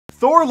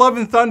Thor Love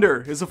and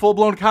Thunder is a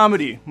full-blown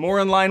comedy, more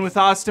in line with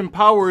Austin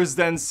Powers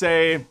than,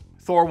 say,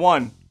 Thor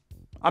 1.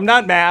 I'm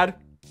not mad,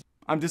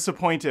 I'm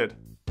disappointed.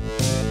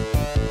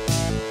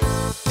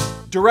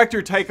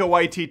 Director Taika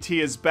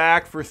Waititi is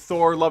back for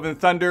Thor Love and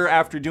Thunder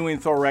after doing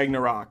Thor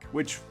Ragnarok,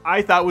 which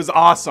I thought was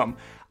awesome.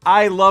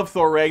 I love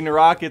Thor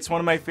Ragnarok, it's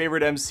one of my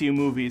favorite MCU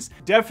movies.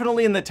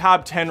 Definitely in the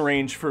top 10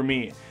 range for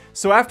me.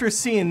 So after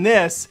seeing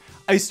this,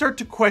 I start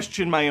to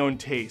question my own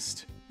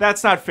taste.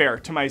 That's not fair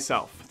to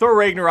myself. Thor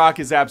Ragnarok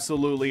is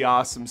absolutely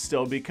awesome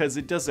still because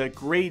it does a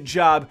great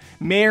job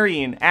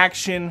marrying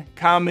action,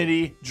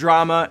 comedy,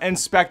 drama, and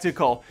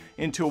spectacle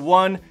into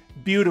one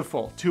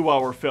beautiful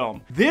 2-hour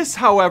film. This,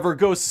 however,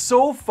 goes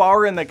so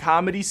far in the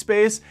comedy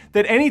space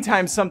that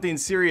anytime something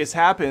serious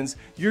happens,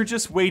 you're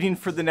just waiting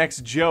for the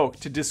next joke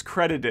to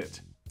discredit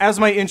it. As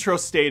my intro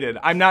stated,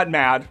 I'm not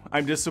mad,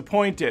 I'm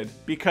disappointed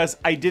because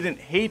I didn't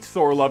hate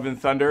Thor Love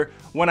and Thunder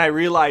when I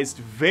realized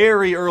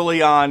very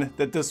early on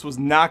that this was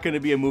not going to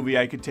be a movie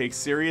I could take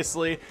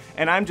seriously,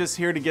 and I'm just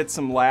here to get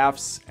some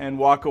laughs and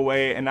walk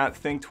away and not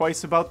think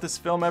twice about this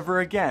film ever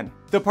again.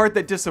 The part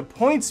that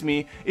disappoints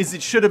me is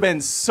it should have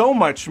been so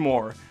much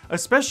more,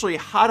 especially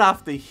hot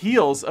off the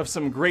heels of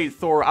some great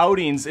Thor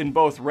outings in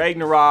both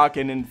Ragnarok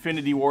and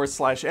Infinity War /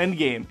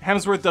 Endgame.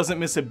 Hemsworth doesn't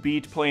miss a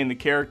beat playing the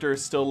character,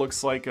 still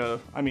looks like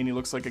he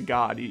looks like a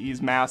god.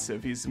 He's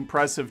massive, he's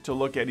impressive to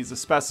look at, he's a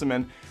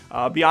specimen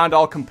beyond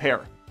all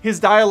compare. His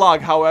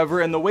dialogue, however,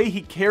 and the way he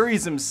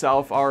carries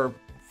himself are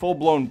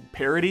full-blown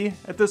parody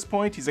at this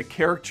point. He's a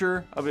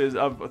caricature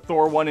of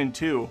Thor 1 and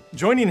 2.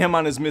 Joining him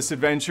on his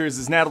misadventures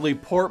is Natalie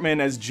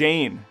Portman as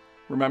Jane.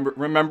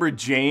 Remember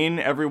Jane,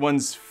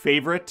 everyone's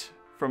favorite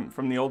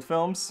from the old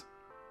films?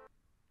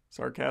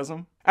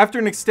 Sarcasm. After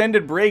an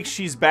extended break,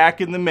 she's back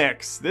in the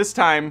mix, this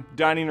time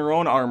donning her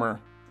own armor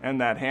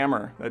and that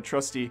hammer, that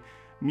trusty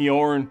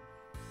Mjolnir,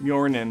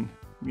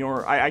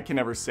 I can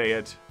never say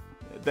it.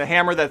 The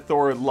hammer that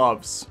Thor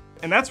loves.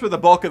 And that's where the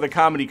bulk of the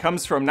comedy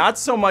comes from. Not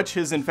so much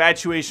his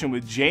infatuation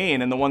with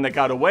Jane and the one that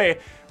got away,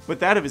 but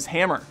that of his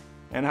hammer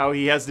and how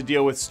he has to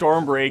deal with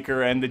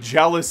Stormbreaker and the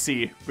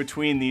jealousy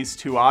between these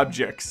two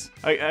objects.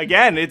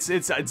 Again, it's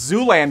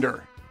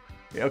Zoolander.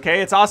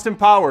 Okay, it's Austin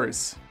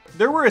Powers.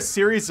 There were a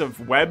series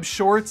of web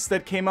shorts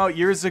that came out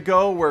years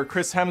ago where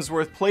Chris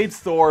Hemsworth played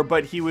Thor,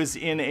 but he was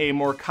in a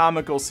more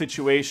comical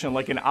situation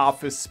like an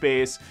office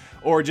space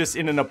or just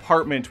in an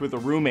apartment with a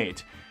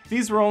roommate.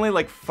 These were only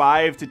like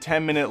 5 to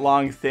 10 minute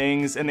long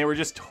things, and they were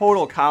just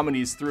total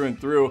comedies through and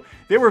through.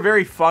 They were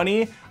very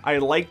funny, I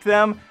liked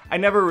them. I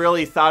never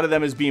really thought of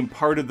them as being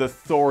part of the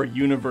Thor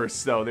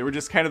universe though. They were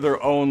just kind of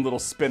their own little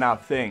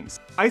spin-off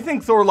things. I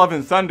think Thor Love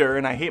and Thunder,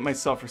 and I hate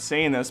myself for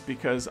saying this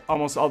because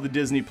almost all the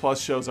Disney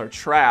Plus shows are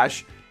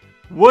trash,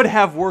 would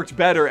have worked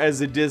better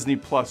as a Disney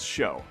Plus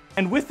show.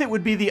 And with it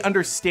would be the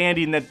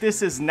understanding that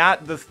this is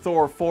not the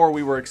Thor 4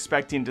 we were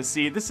expecting to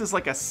see. This is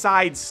like a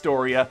side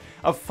story, a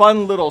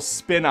fun little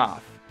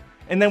spin-off.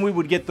 And then we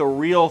would get the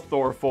real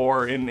Thor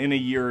 4 in a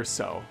year or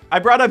so. I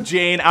brought up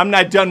Jane. I'm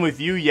not done with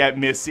you yet,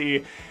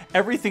 Missy.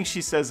 Everything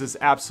she says is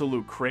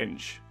absolute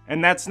cringe.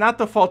 And that's not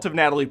the fault of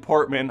Natalie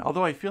Portman,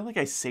 although I feel like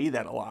I say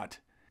that a lot.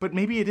 But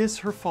maybe it is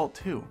her fault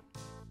too.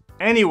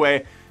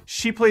 Anyway,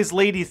 she plays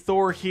Lady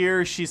Thor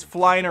here. She's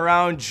flying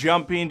around,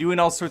 jumping, doing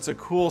all sorts of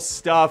cool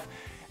stuff.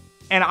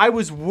 And I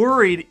was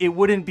worried it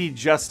wouldn't be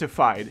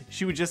justified.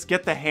 She would just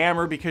get the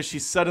hammer because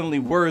she's suddenly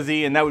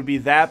worthy and that would be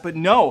that. But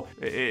no,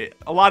 a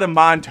lot of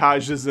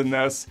montages in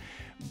this.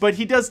 But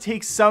he does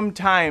take some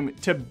time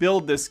to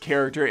build this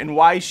character and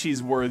why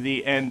she's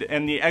worthy, and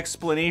the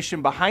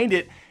explanation behind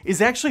it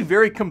is actually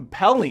very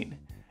compelling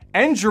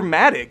and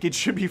dramatic. It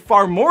should be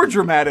far more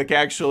dramatic,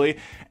 actually.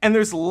 And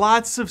there's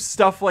lots of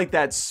stuff like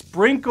that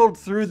sprinkled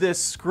through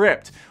this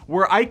script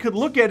where I could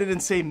look at it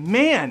and say,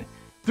 man,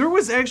 there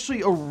was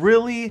actually a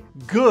really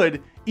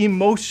good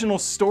emotional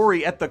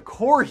story at the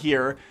core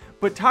here,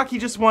 but Taki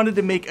just wanted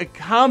to make a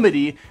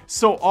comedy,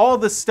 so all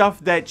the stuff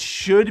that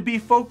should be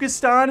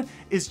focused on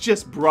is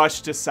just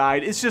brushed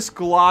aside. It's just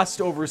glossed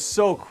over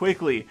so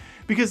quickly.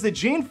 Because the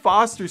Jane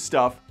Foster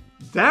stuff,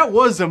 that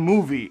was a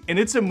movie, and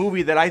it's a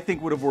movie that I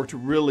think would have worked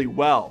really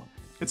well.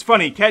 It's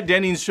funny, Kat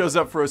Dennings shows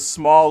up for a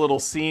small little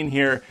scene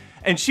here,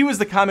 and she was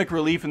the comic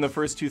relief in the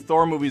first two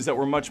Thor movies that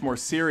were much more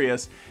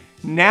serious.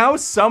 Now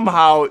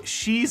somehow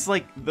she's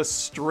like the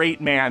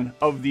straight man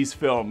of these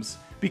films.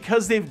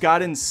 Because they've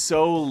gotten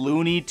so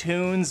Looney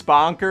Tunes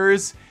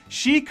bonkers,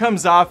 she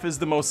comes off as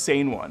the most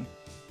sane one.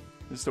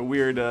 Just a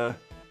weird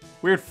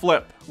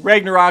flip.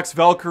 Ragnarok's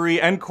Valkyrie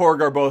and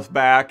Korg are both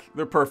back.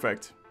 They're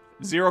perfect.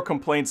 Zero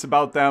complaints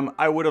about them.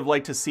 I would have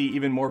liked to see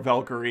even more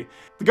Valkyrie.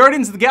 The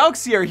Guardians of the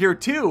Galaxy are here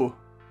too,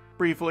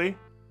 briefly,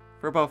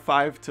 for about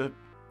 5 to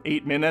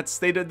 8 minutes.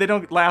 They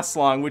don't last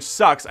long, which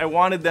sucks. I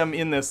wanted them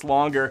in this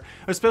longer,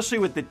 especially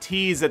with the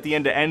tease at the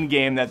end of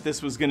Endgame that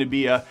this was going to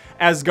be a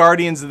as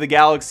Guardians of the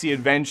Galaxy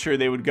adventure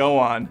they would go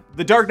on.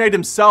 The Dark Knight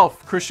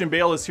himself, Christian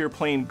Bale, is here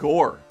playing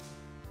Gore,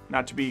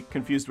 not to be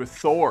confused with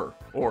Thor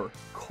or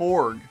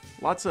Korg.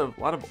 A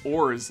lot of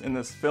ors in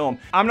this film.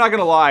 I'm not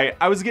gonna lie,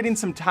 I was getting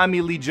some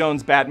Tommy Lee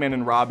Jones Batman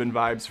and Robin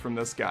vibes from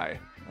this guy.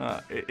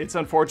 It's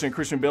unfortunate.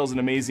 Christian Bale's an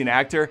amazing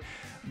actor.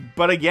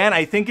 But again,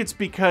 I think it's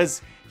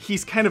because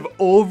he's kind of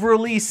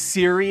overly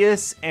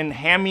serious and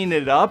hamming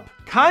it up.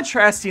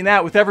 Contrasting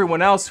that with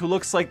everyone else who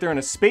looks like they're in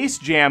a Space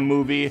Jam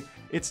movie,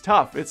 it's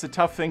tough. It's a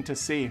tough thing to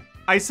see.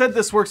 I said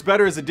this works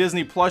better as a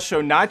Disney Plus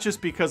show, not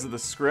just because of the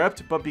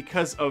script, but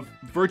because of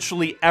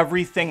virtually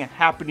everything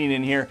happening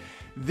in here.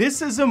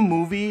 This is a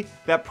movie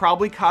that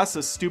probably costs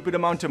a stupid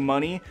amount of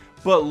money,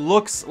 but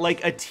looks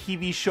like a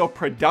TV show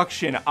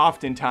production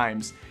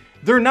oftentimes.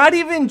 They're not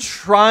even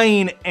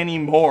trying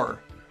anymore.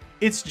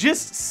 It's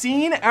just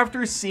scene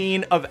after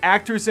scene of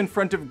actors in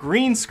front of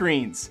green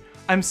screens.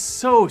 I'm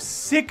so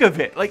sick of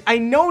it. Like, I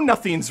know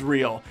nothing's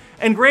real.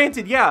 And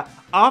granted, yeah,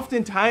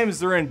 oftentimes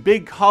they're in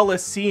big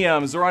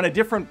coliseums or on a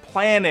different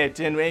planet,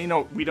 and you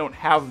know, we don't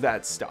have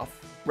that stuff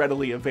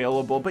readily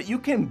available, but you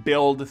can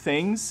build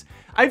things.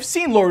 I've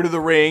seen Lord of the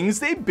Rings.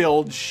 They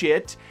build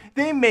shit.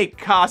 They make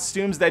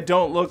costumes that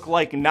don't look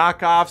like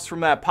knockoffs from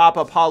that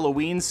pop-up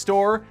Halloween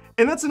store.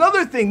 And that's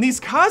another thing, these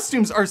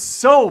costumes are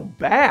so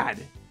bad.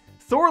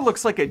 Thor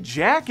looks like a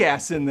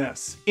jackass in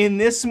this. In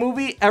this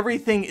movie,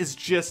 everything is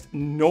just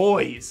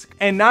noise.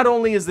 And not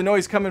only is the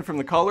noise coming from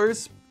the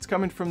colors, it's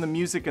coming from the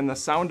music and the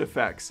sound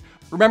effects.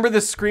 Remember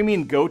the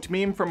screaming goat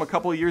meme from a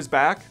couple years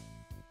back?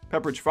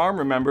 Pepperidge Farm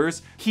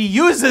remembers. He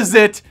uses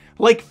it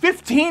like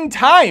 15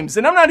 times,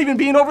 and I'm not even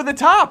being over the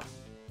top.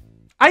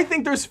 I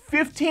think there's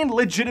 15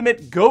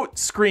 legitimate goat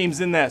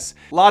screams in this.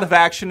 A lot of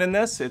action in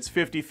this. It's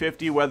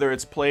 50-50 whether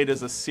it's played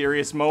as a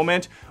serious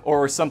moment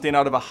or something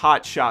out of a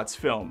Hot Shots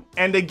film.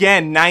 And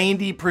again,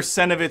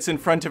 90% of it's in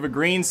front of a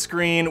green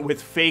screen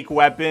with fake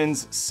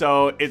weapons,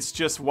 so it's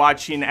just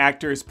watching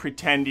actors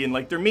pretending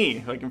like they're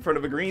me, like in front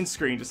of a green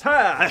screen, just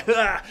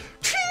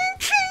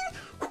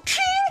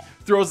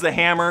throws the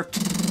hammer,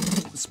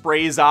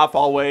 sprays off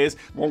always.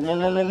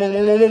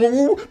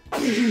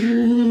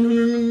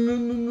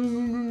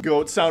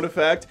 Goat sound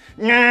effect.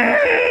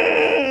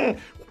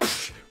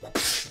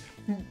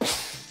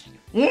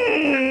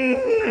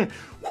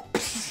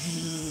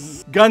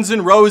 Guns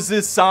N'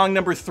 Roses song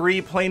number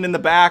 3 playing in the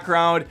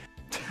background.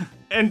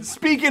 And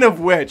speaking of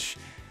which,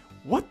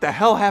 what the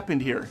hell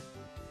happened here?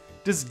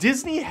 Does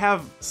Disney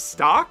have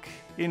stock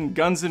in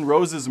Guns N'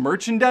 Roses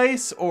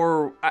merchandise,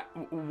 or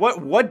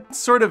what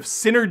sort of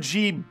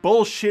synergy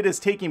bullshit is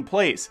taking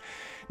place?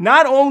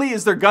 Not only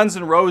is there Guns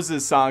N'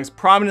 Roses songs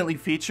prominently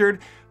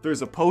featured,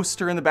 there's a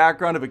poster in the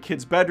background of a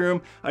kid's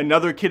bedroom.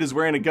 Another kid is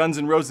wearing a Guns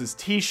N' Roses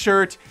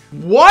t-shirt.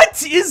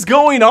 What is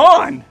going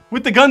on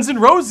with the Guns N'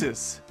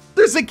 Roses?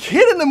 There's a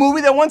kid in the movie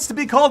that wants to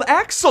be called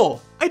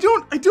Axel. I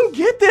don't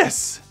get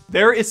this.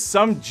 There is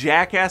some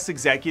jackass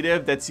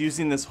executive that's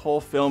using this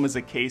whole film as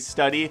a case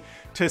study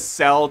to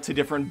sell to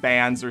different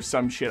bands or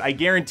some shit. I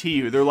guarantee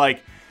you, they're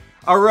like,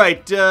 all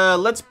right,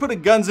 let's put a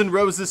Guns N'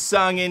 Roses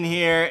song in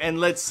here,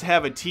 and let's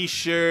have a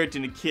t-shirt,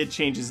 and a kid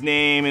change his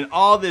name, and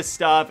all this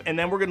stuff, and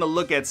then we're gonna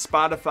look at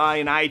Spotify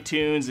and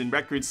iTunes and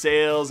record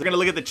sales. We're gonna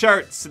look at the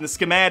charts and the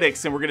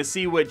schematics, and we're gonna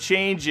see what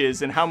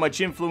changes and how much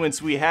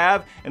influence we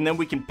have, and then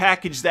we can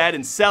package that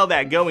and sell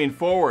that going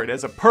forward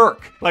as a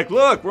perk. Like,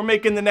 look, we're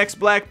making the next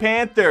Black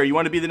Panther. You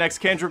wanna be the next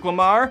Kendrick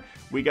Lamar?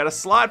 We got a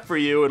slot for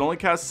you. It only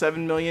costs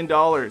 $7 million.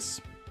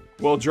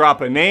 We'll drop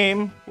a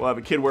name, we'll have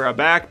a kid wear a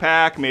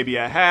backpack, maybe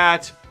a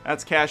hat.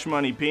 That's cash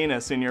money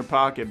penis in your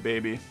pocket,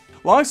 baby.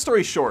 Long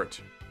story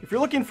short, if you're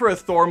looking for a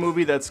Thor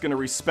movie that's gonna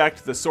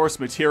respect the source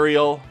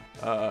material,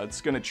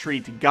 it's gonna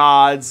treat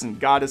gods and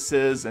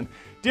goddesses and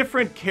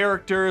different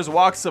characters,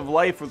 walks of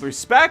life with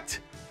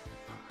respect,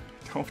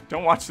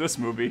 don't watch this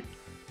movie.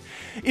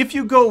 If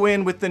you go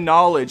in with the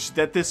knowledge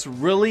that this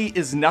really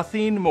is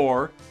nothing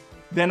more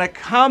than a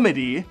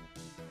comedy,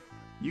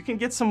 you can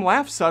get some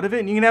laughs out of it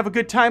and you can have a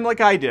good time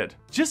like I did.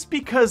 Just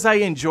because I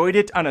enjoyed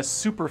it on a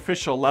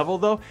superficial level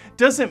though,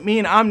 doesn't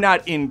mean I'm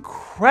not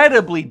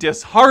incredibly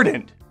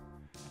disheartened.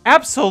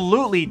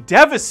 Absolutely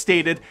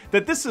devastated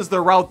that this is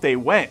the route they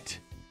went.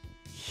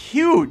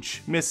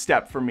 Huge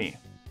misstep for me.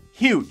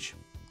 Huge.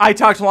 I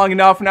talked long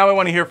enough, now I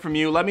want to hear from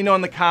you. Let me know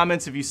in the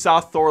comments if you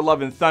saw Thor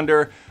Love and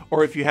Thunder,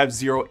 or if you have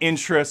zero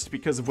interest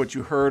because of what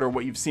you heard or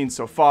what you've seen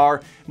so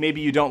far.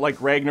 Maybe you don't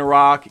like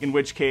Ragnarok, in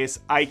which case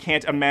I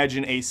can't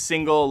imagine a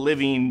single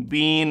living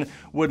being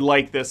would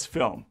like this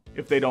film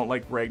if they don't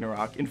like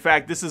Ragnarok. In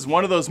fact, this is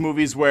one of those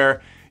movies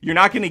where you're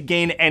not going to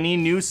gain any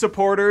new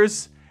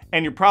supporters,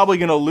 and you're probably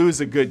going to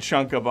lose a good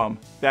chunk of them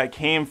that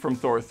came from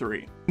Thor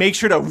 3. Make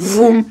sure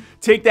to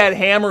take that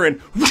hammer and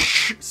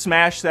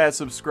smash that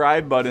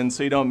subscribe button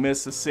so you don't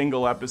miss a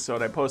single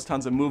episode. I post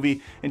tons of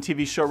movie and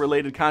TV show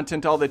related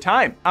content all the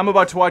time. I'm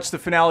about to watch the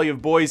finale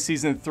of Boys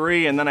Season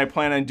 3, and then I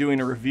plan on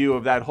doing a review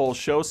of that whole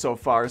show so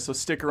far, so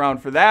stick around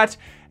for that,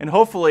 and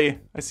hopefully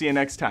I see you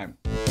next time.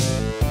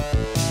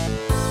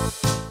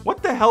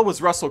 What the hell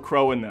was Russell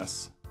Crowe in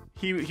this?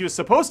 He was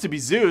supposed to be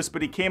Zeus,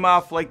 but he came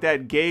off like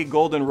that gay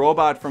golden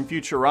robot from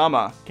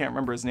Futurama. Can't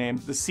remember his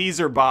name. The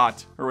Caesar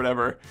bot or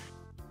whatever.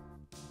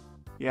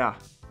 Yeah.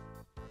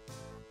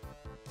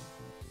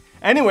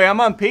 Anyway,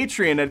 I'm on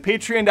Patreon at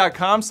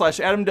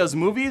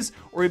patreon.com/AdamDoesMovies,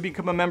 or you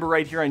become a member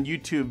right here on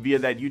YouTube via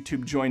that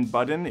YouTube join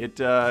button.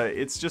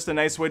 It's just a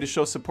nice way to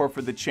show support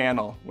for the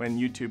channel when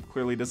YouTube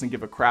clearly doesn't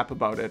give a crap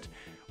about it.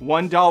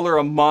 $1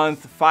 a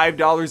month,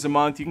 $5 a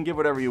month, you can give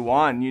whatever you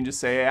want. And you can just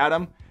say, hey,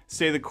 Adam,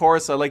 stay the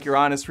course. I like your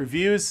honest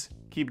reviews.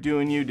 Keep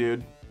doing you,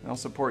 dude. I'll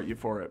support you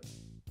for it.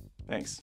 Thanks.